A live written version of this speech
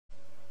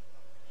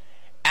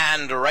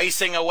and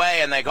racing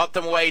away, and they got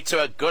them away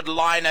to a good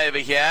line over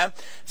here.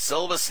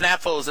 Silver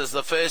Snaffles is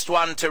the first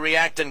one to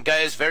react and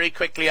goes very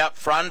quickly up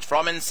front.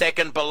 From in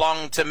second,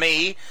 Belong to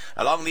Me.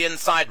 Along the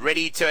inside,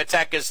 Ready to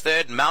Attack is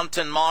third.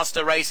 Mountain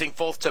Master racing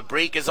fourth. To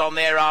Break is on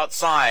their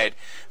outside.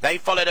 They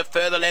followed a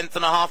further length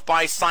and a half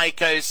by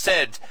Psycho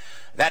Sid.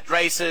 That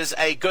races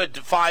a good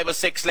 5 or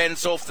 6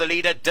 lengths off the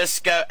leader.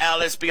 Disco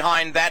L is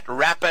behind that.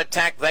 Rap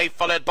Attack, they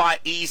followed by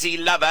Easy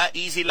Lover.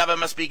 Easy Lover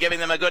must be giving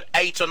them a good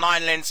 8 or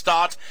 9 length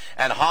start.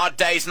 And Hard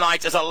Day's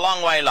Night is a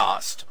long way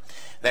last.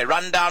 They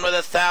run down with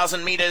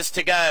 1,000 metres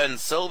to go, and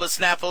Silver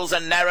Snaffles a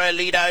narrow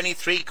leader, only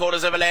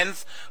 3/4 of a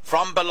length.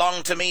 From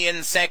Belong to Me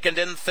in second,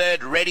 in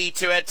third, Ready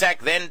to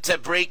Attack, then To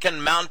Break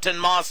and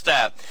Mountain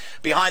Master.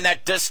 Behind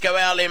that, Disco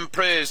L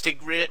improves to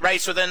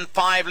race within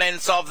 5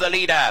 lengths of the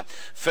leader.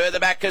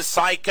 Further back is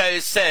Psycho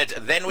Sid.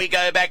 Then we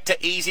go back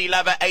to Easy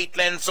Lover, 8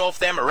 lengths off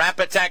them. Rap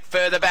Attack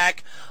further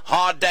back.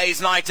 Hard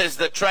Day's Night is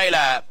the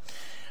trailer.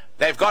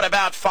 They've got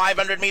about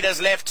 500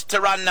 metres left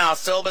to run now.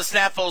 Silver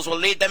Snaffles will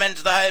lead them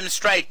into the home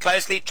straight,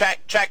 closely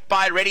tracked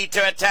by Ready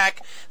to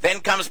Attack.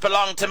 Then comes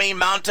Belong to Me,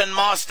 Mountain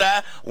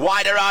Master.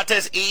 Wider out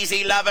is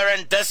Easy Lover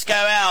and Disco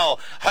L.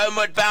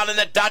 Homeward bound in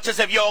the Duchess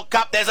of York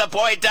Cup. There's a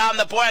boy down,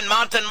 the boy, and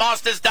Mountain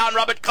Master's down.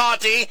 Robert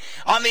Carty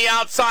on the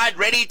outside.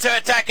 Ready to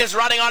Attack is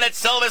running on it.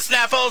 Silver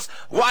Snaffles.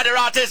 Wider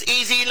out is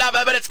Easy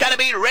Lover, but it's going to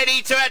be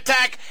Ready to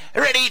Attack.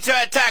 Ready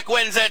to Attack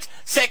wins it.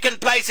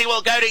 Second place he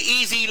will go to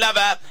Easy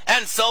Lover,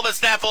 and Silver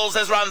Snaffles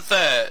has run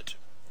third.